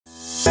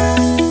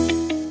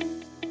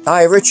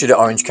Hi, Richard at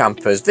Orange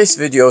Campers. This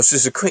video is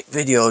just a quick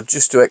video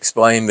just to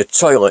explain the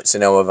toilets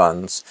in our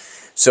vans.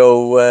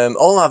 So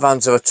all our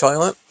vans have a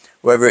toilet,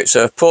 whether it's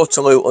a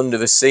portaloo under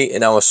the seat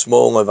in our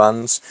smaller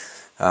vans,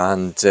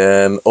 and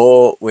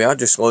or we are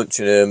just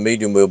launching a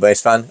medium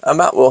wheelbase van, and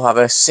that will have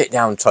a sit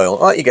down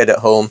toilet like you get at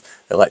home,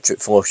 electric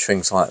flush,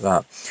 things like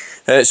that.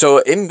 So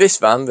in this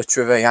van, the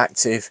Trivet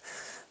Active,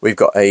 we've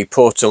got a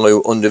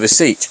portaloo under the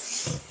seat.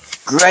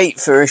 Great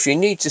for if you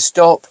need to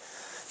stop,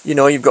 you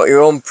know, you've got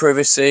your own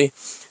privacy,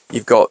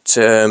 you've got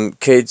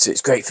kids,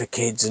 it's great for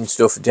kids and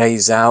stuff,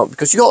 days out,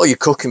 because you've got all your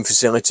cooking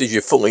facilities,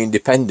 you're fully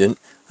independent,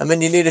 and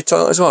then you need a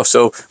toilet as well.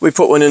 So we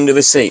put one under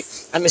the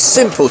seat, and it's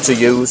simple to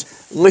use.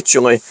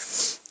 Literally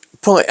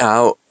pull it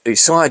out, you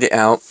slide it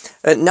out.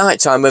 At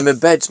night time when the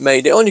bed's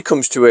made, it only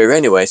comes to here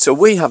anyway, so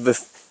we have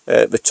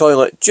the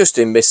toilet just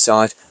in this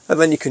side, and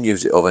then you can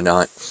use it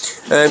overnight.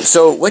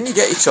 So when you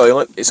get your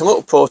toilet, it's a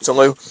little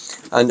portaloo,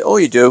 and all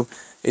you do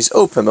is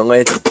open the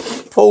lid,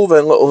 pull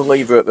the little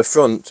lever at the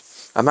front,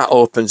 and that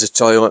opens the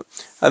toilet.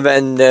 And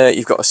then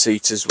you've got a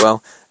seat as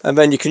well, and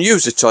then you can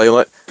use the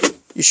toilet.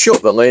 You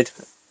shut the lid,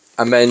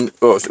 and then,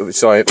 oh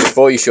sorry,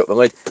 before you shut the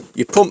lid,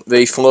 you pump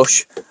the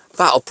flush.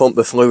 That'll pump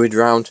the fluid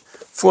round,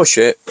 flush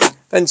it,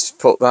 then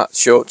put that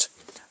shut.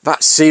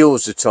 That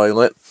seals the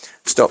toilet,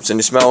 stops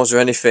any smells or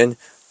anything,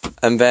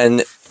 and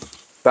then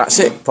that's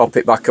it, pop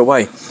it back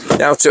away.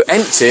 Now to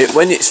empty it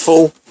when it's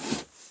full,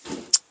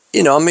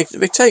 you know, I mean,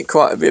 they take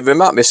quite a bit, they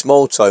might be a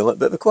small toilet,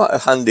 but they're quite a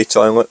handy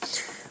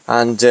toilet.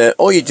 And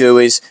all you do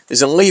is,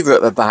 there's a lever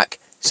at the back,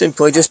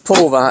 simply just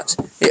pull that,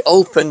 it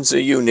opens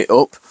the unit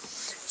up,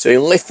 so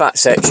you lift that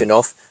section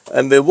off,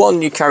 and the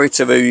one you carry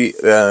to the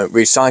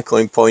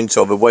recycling point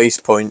or the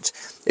waste point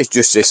is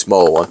just this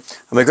small one.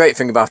 And the great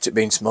thing about it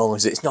being small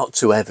is it's not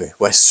too heavy,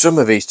 where some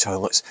of these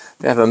toilets,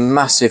 they have a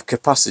massive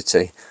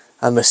capacity,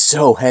 and they're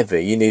so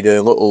heavy, you need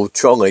a little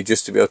trolley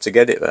just to be able to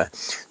get it there.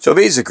 So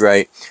these are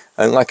great,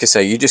 and like I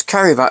say, you just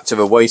carry that to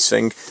the waste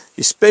thing,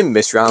 you spin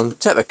this round,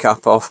 take the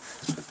cap off,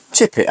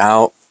 tip it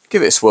out,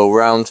 give it a swirl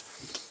round,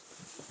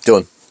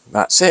 done.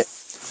 That's it.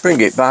 Bring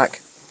it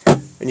back,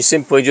 and you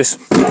simply just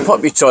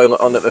pop your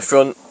toilet on at the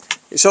front.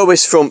 It's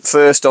always front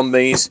first on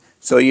these,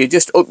 so you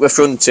just hook the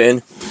front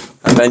in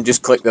and then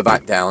just click the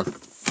back down.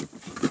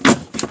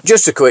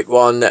 Just a quick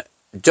one,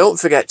 don't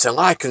forget to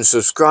like and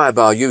subscribe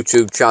our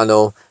YouTube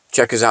channel,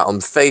 check us out on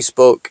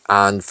Facebook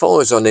and follow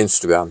us on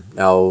Instagram.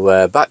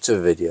 Now back to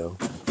the video,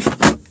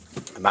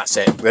 and that's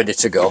it, ready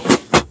to go.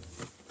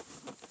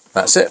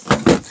 That's it.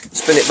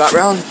 Spin it back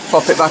round,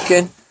 pop it back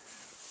in,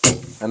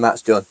 and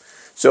that's done.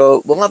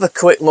 So we'll have a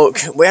quick look.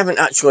 We haven't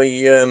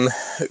actually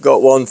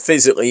got one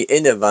physically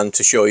in a van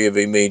to show you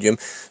the medium,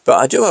 but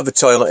I do have a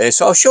toilet here,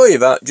 so I'll show you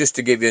that just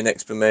to give you an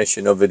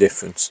explanation of the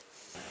difference.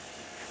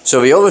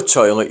 So the other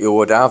toilet you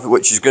would have,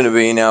 which is going to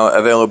be now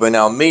available in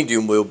our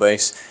medium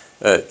wheelbase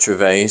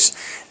Trivets,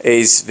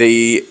 is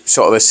the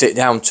sort of a sit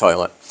down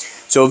toilet.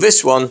 So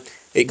this one,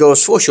 it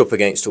goes flush up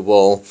against the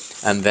wall,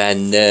 and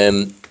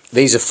then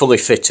these are fully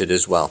fitted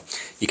as well.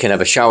 You can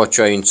have a shower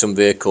tray in some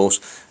vehicles,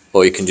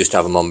 or you can just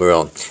have them on their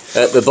own.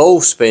 The bowl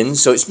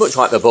spins, so it's much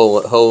like the bowl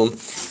at home.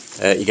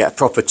 You get a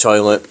proper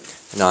toilet,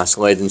 a nice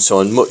lid and so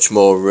on, much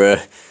more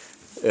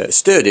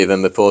sturdy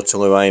than the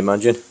portaloo, I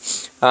imagine.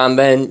 And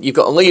then you've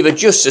got a lever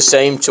just the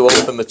same to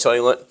open the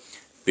toilet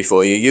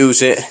before you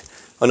use it.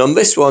 And on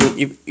this one,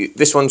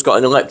 this one's got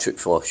an electric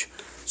flush.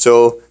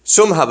 So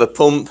some have a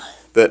pump,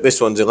 but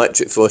this one's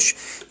electric flush.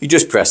 You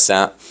just press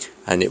that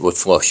and it would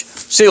flush.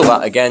 Seal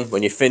that again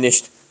when you're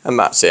finished, and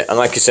that's it. And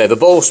like I say, the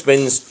bowl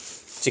spins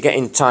to get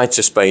in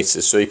tighter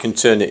spaces, so you can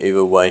turn it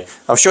either way.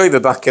 I'll show you the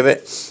back of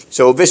it.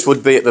 So this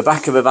would be at the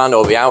back of a van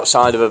or the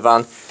outside of a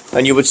van,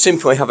 and you would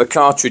simply have a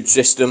cartridge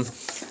system,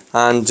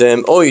 and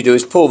all you do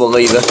is pull the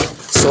lever,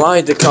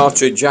 slide the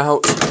cartridge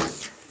out,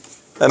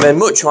 and then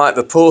much like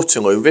the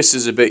portaloo, this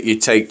is a bit you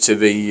take to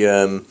the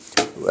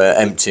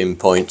emptying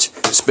point.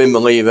 Spin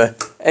the lever,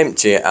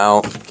 empty it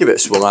out, give it a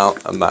swirl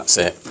out, and that's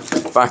it.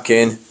 Back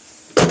in,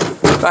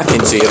 back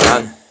into your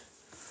van,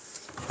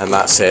 and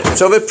that's it.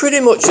 So they're pretty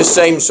much the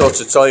same sort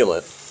of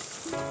toilet.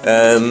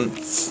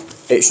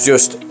 It's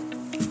just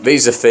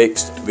these are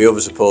fixed, the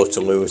others are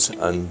portaloos,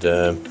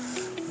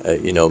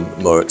 and you know,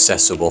 more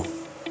accessible.